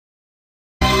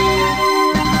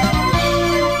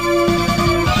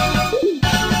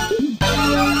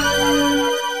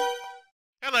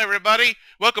everybody.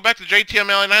 Welcome back to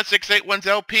JTML9681's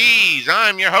LPs.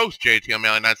 I'm your host,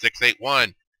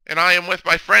 JTML9681, and I am with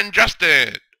my friend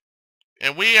Justin.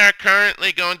 And we are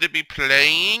currently going to be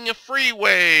playing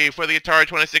Freeway for the Atari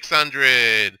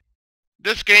 2600.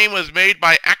 This game was made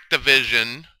by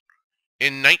Activision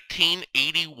in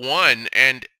 1981,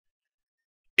 and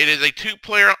it is a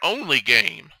two-player only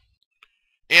game.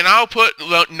 And I'll put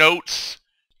notes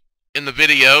in the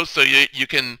video so you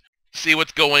can see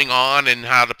what's going on and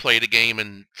how to play the game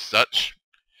and such.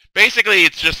 Basically,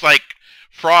 it's just like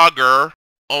Frogger,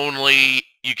 only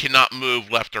you cannot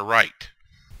move left or right.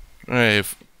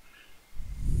 Alright,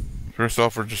 first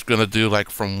off, we're just gonna do like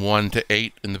from 1 to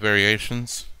 8 in the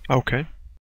variations. Okay.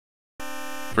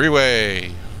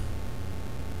 Freeway!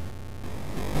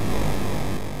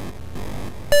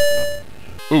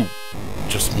 Ooh,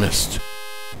 just missed.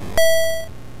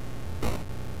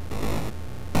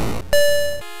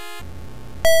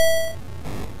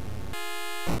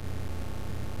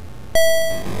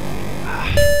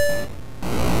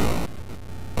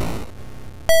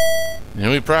 And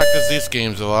we practice these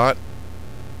games a lot.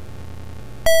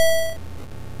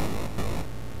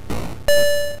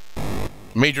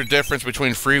 Major difference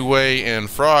between Freeway and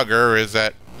Frogger is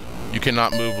that you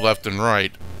cannot move left and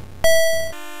right.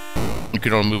 You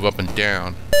can only move up and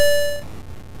down.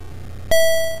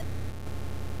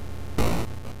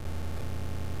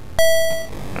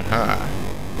 Aha.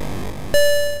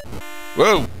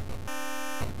 Whoa!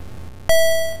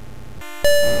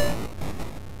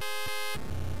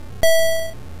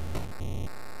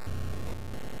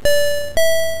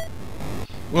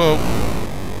 Whoa.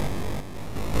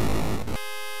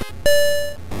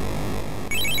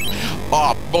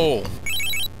 Oh, bull.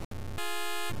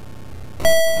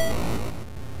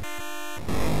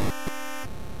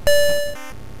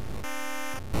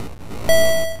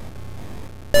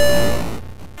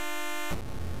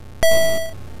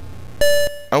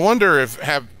 I wonder if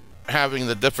having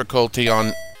the difficulty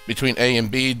on between A and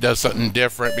B does something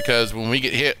different, because when we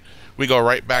get hit, we go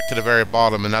right back to the very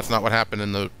bottom, and that's not what happened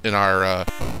in our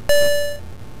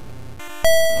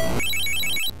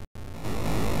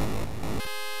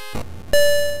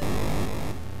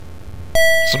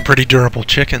Some pretty durable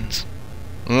chickens.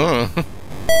 Maybe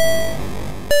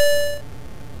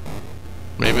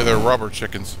they're rubber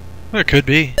chickens. It could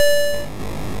be.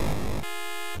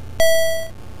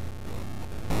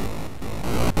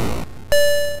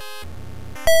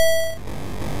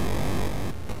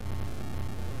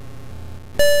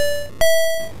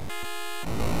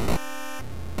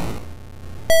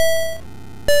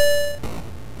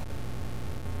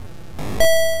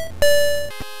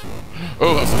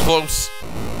 Oh, that's close.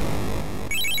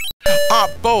 Ah,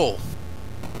 bull.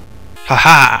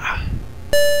 Haha.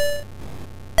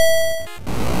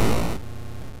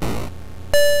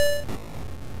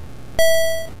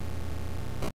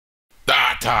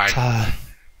 Ah, tie.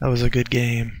 That was a good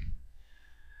game.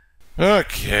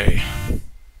 Okay.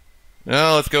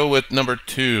 Now let's go with number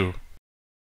 2.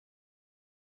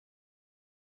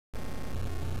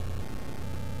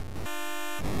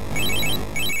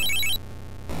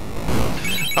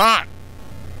 Ah!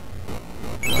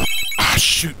 Ah,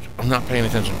 shoot! I'm not paying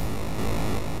attention.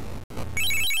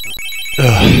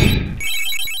 Ugh.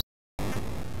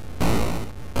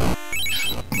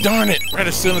 Darn it! Right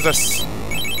as soon as there's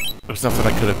nothing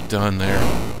I could have done there.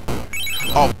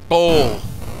 Oh, bull!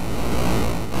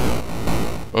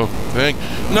 Oh, thank...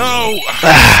 No!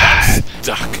 I'm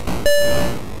stuck.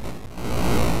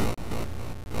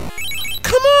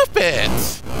 Come off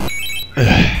it!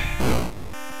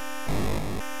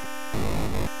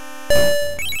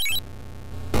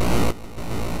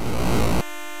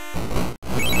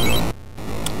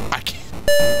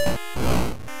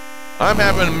 I'm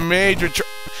having major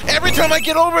every time I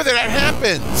get over there, that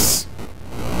happens!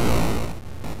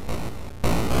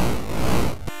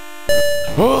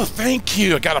 Oh, thank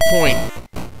you! I got a point!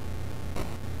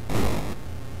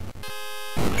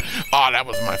 Oh, that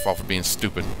was my fault for being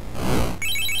stupid.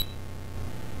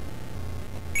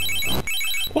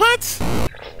 What?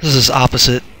 This is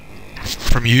opposite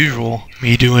from usual.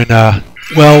 Me doing well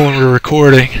when we're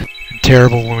recording and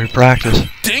terrible when we practice.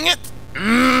 Dang it!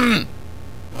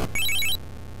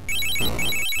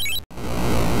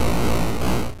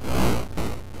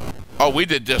 Oh, we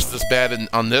did just as bad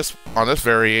on this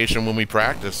variation when we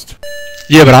practiced.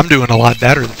 Yeah, but I'm doing a lot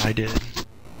better than I did.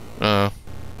 Oh,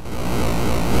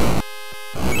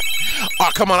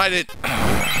 come on, I did. Come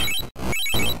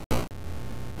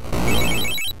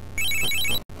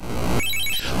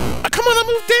on, I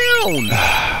moved down.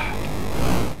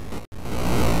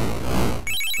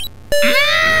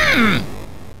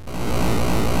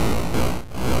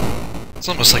 It's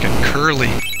almost like a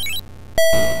curly.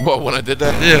 What, when I did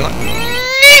that? Yeah. Like,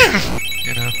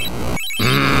 you know.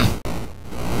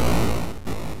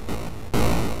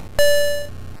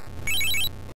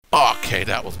 Okay,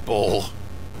 that was bull.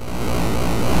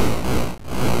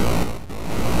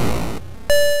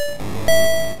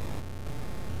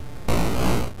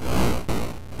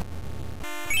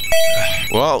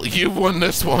 Well, you won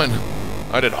this one.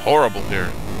 I did horrible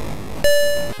here.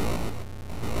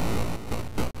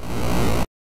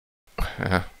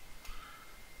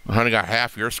 I only got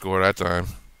half your score that time.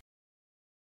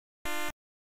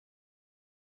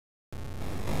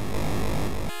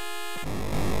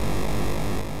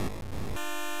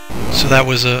 So that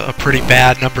was a pretty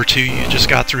bad number 2 you just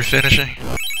got through finishing?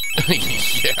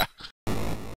 Yeah.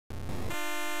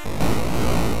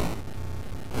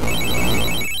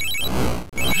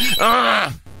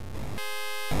 Ah!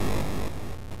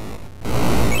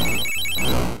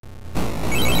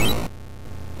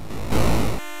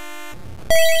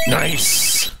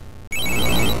 Nice.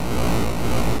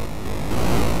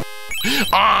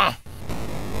 Ah!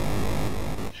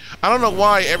 I don't know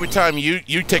why every time you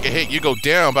take a hit you go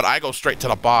down, but I go straight to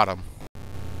the bottom.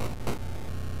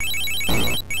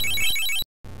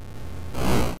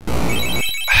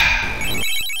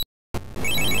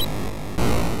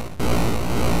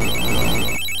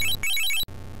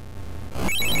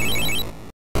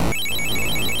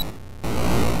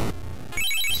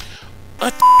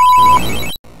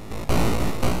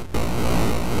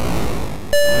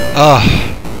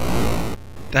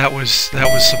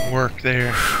 That was some work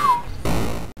there.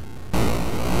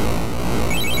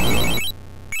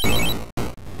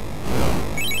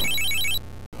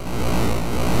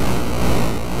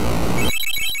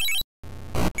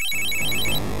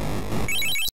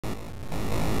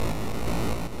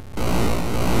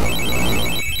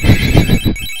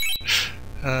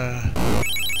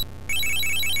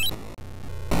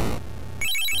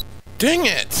 Dang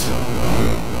it!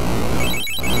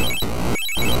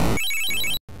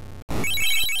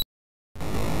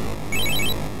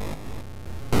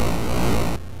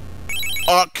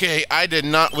 Okay, I did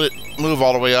not move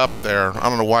all the way up there. I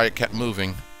don't know why it kept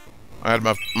moving. I had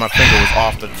my finger was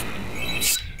off the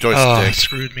joystick. Oh, it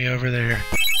screwed me over there.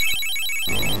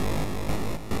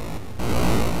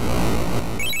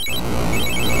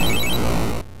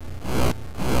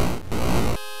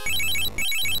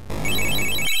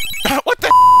 What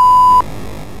the?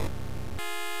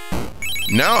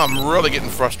 Now I'm really getting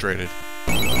frustrated.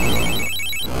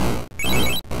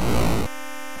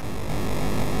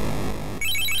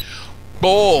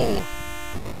 Bull.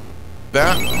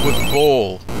 That was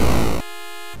bull.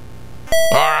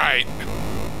 Alright.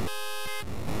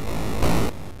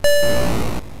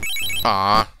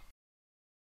 Ah.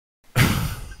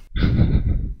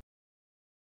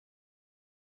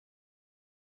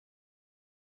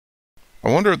 I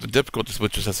wonder if the difficulty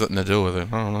switches has something to do with it.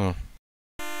 I don't know.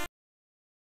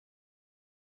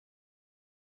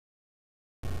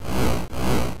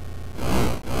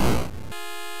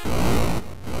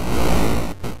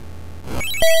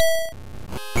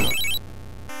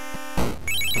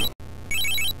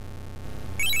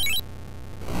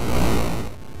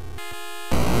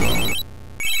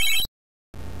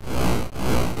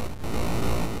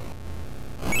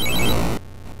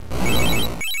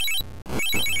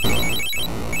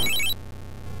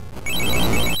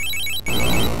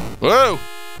 Whoa!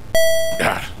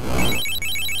 God.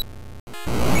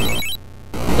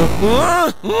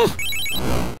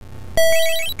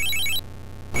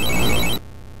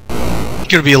 It's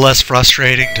gonna be less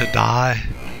frustrating to die,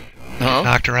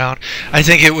 knocked around. I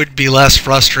think it would be less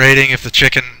frustrating if the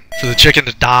chicken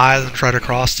to die than try to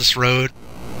cross this road.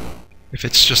 If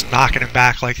it's just knocking him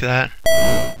back like that.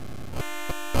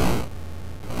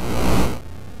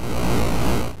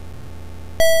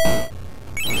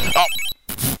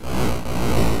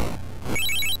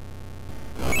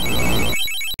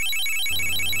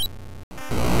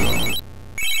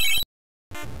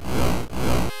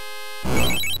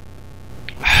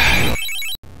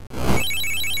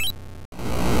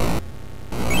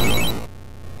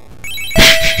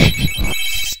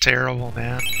 Terrible,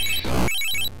 man.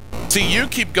 See, you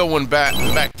keep going back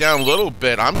down a little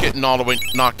bit. I'm getting all the way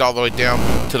knocked all the way down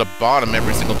to the bottom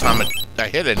every single time I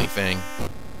hit anything.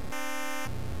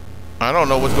 I don't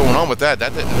know what's going on with that.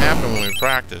 That didn't happen when we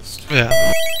practiced.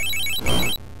 Yeah.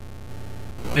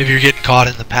 Maybe you're getting caught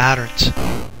in the patterns.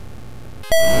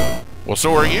 Well,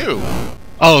 so are you.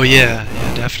 Oh yeah,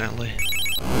 yeah, definitely.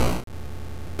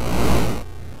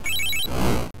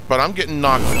 But I'm getting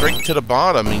knocked straight to the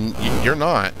bottom, and you're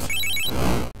not.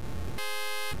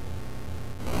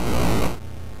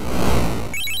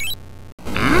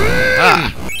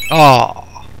 Oh.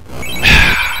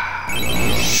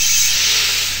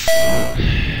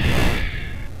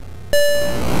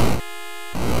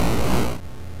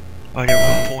 I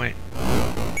get 1 point.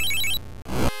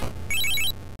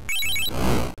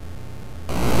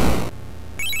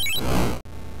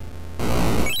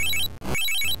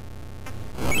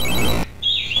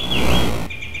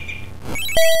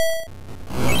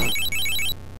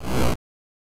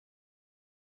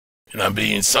 And I'm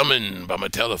being summoned by my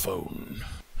telephone.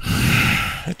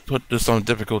 Let's put this on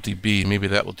difficulty B. Maybe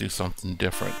that will do something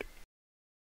different.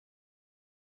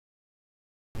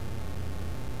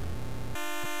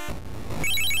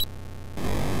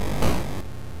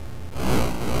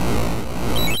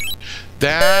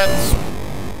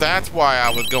 That's why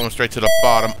I was going straight to the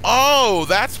bottom. Oh,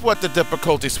 that's what the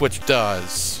difficulty switch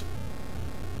does.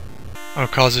 Oh,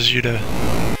 it causes you to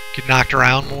get knocked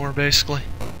around more, basically?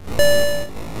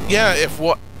 Yeah, if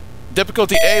what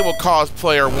difficulty A will cause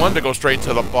player 1 to go straight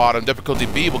to the bottom, difficulty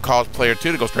B will cause player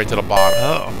 2 to go straight to the bottom.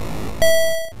 Oh.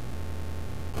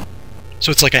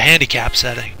 So it's like a handicap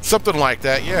setting. Something like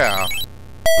that, yeah.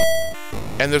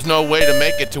 And there's no way to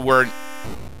make it to where...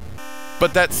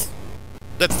 But that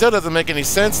still doesn't make any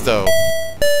sense, though.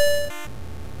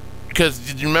 Because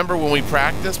did you remember when we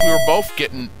practiced? We were both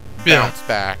getting bounced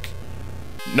back.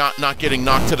 Not getting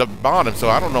knocked to the bottom, so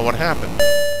I don't know what happened.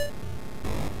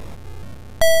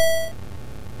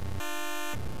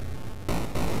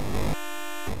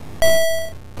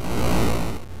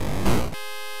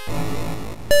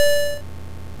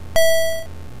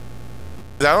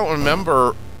 I don't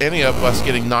remember any of us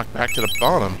getting knocked back to the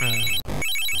bottom.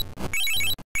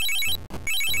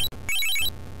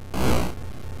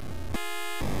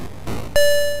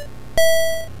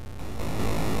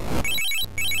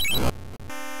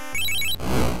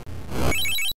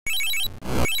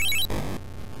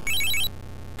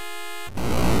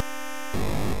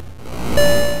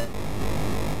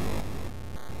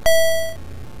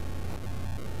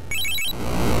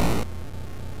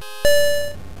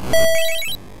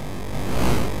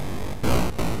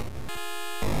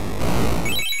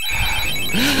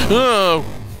 Oh!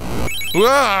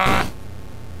 Ah!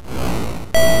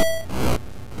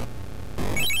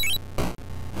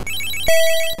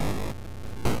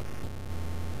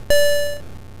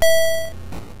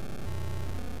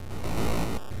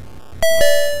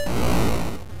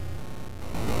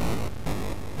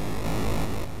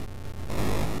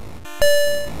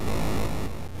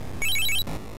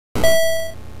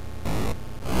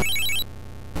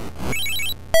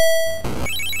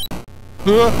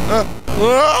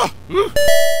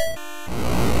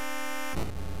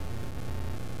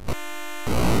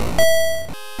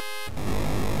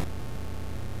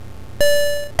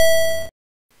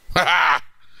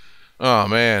 Oh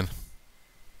man,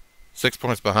 6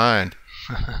 points behind.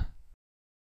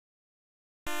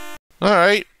 All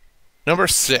right, number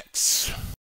 6.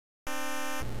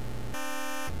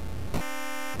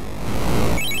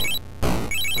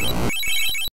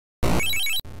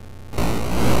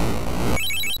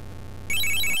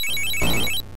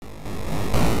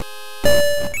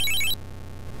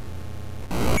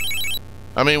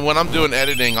 I mean, when I'm doing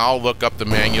editing, I'll look up the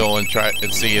manual and try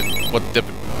and see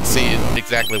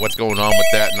exactly what's going on with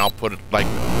that, and I'll put like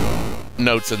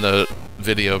notes in the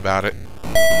video about it.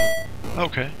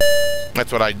 Okay.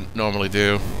 That's what I normally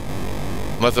do,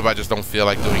 unless if I just don't feel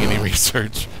like doing any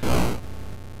research.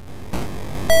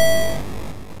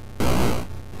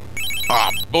 Ah,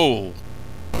 bull.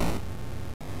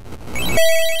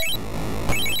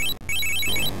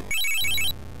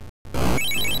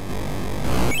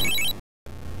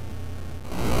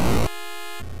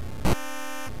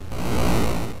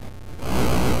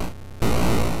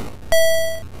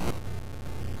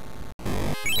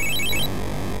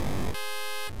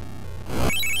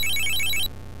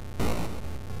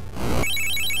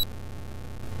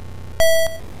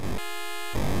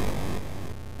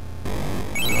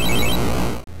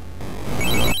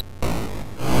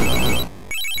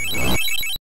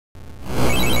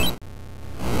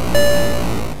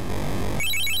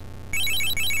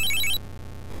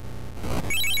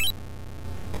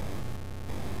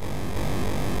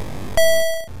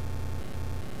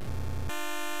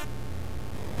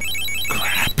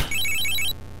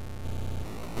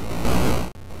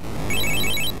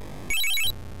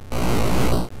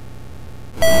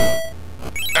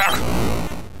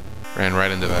 Ran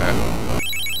right into that.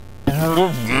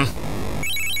 Oh,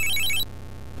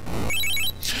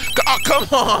 come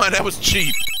on! That was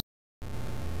cheap.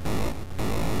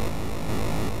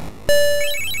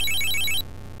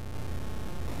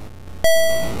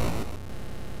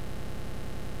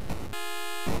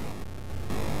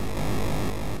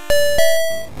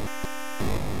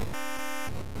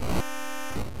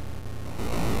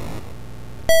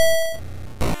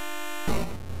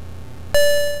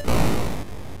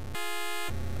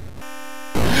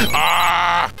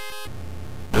 Ah!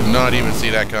 Did not even see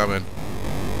that coming.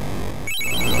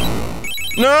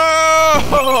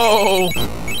 No!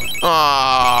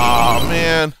 Aw,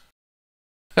 man.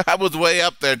 I was way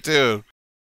up there, too.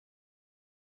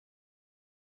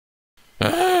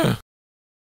 Ah.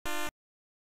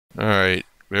 Alright,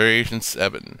 variation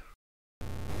 7.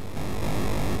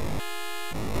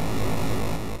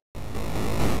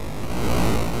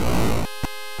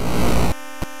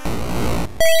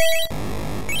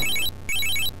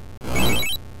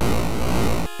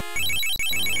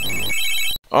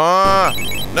 Ah,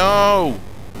 no!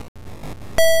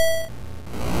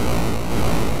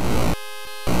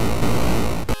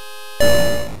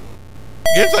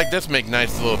 Games like this make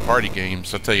nice little party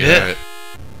games, I'll tell you that.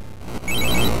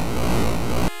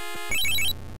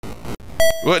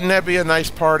 Wouldn't that be a nice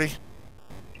party?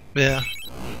 Yeah.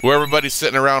 Where everybody's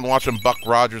sitting around watching Buck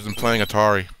Rogers and playing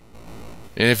Atari.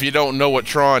 And if you don't know what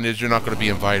Tron is, you're not going to be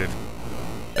invited.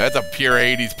 That's a pure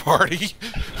 80s party.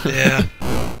 Yeah.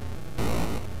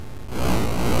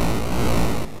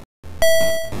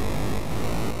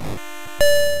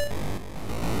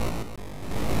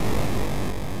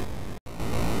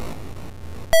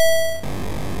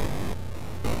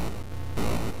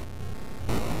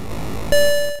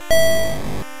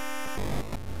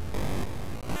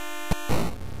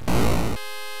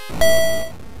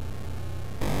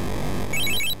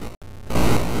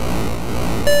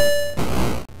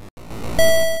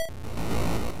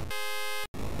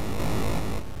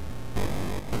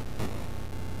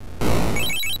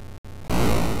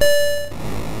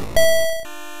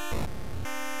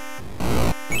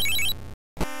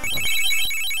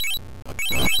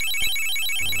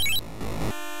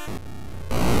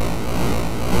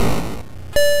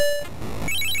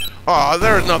 Oh,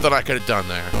 there was nothing I could have done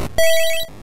there.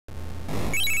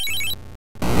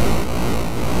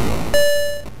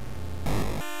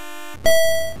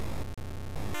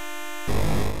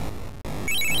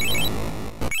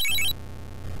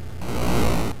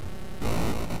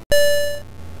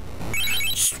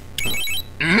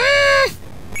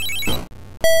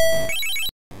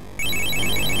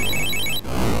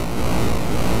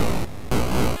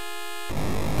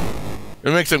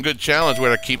 It makes some good challenge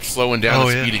where it keeps slowing down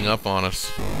and speeding up on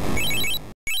us.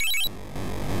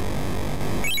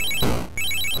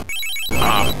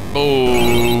 Ah,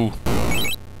 boo!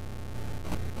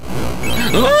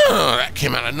 That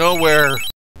came out of nowhere.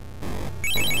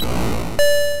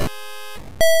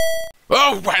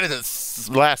 Oh, right at the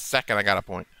last second, I got a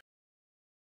point.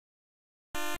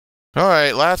 All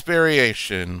right, last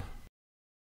variation.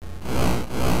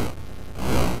 I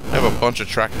have a bunch of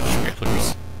tractor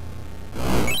trailers.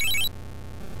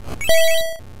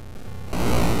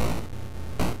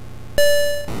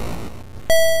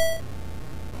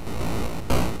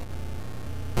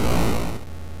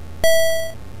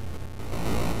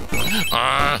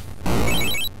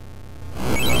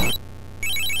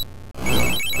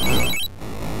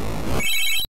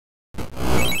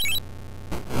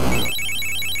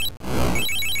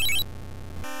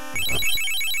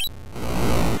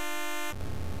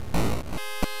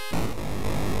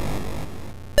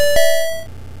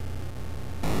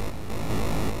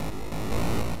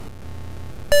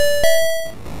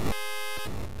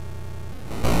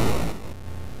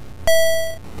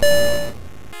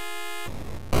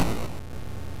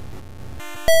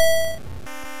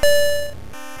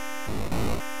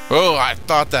 Oh, I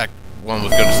thought that one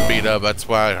was going to speed up. That's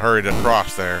why I hurried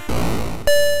across there.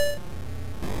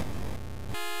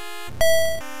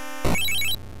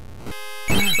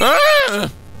 Ah!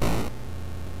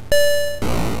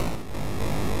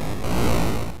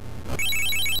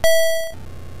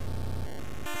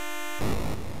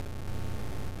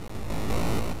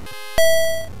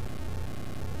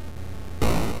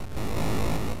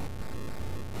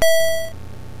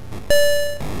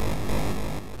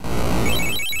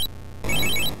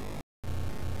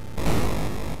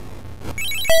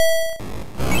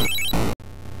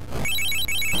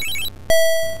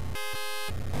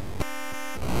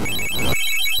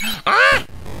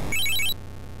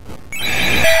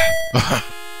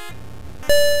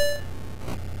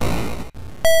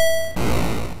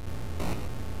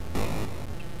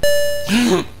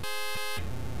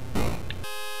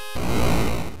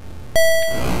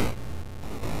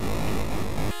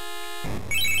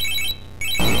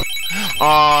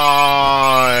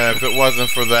 Oh, if it wasn't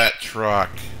for that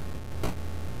truck.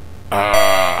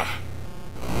 Ah.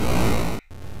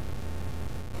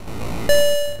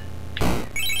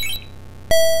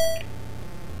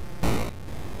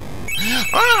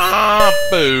 Ah,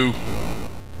 boo.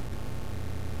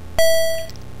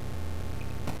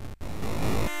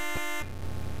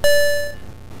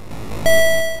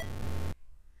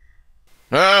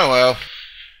 Oh, well.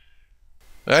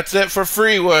 That's it for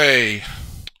Freeway.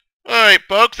 Alright,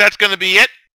 folks, that's going to be it.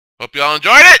 Hope you all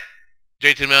enjoyed it.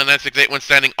 JTML9681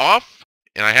 signing off.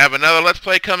 And I have another Let's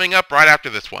Play coming up right after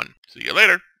this one. See you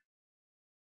later.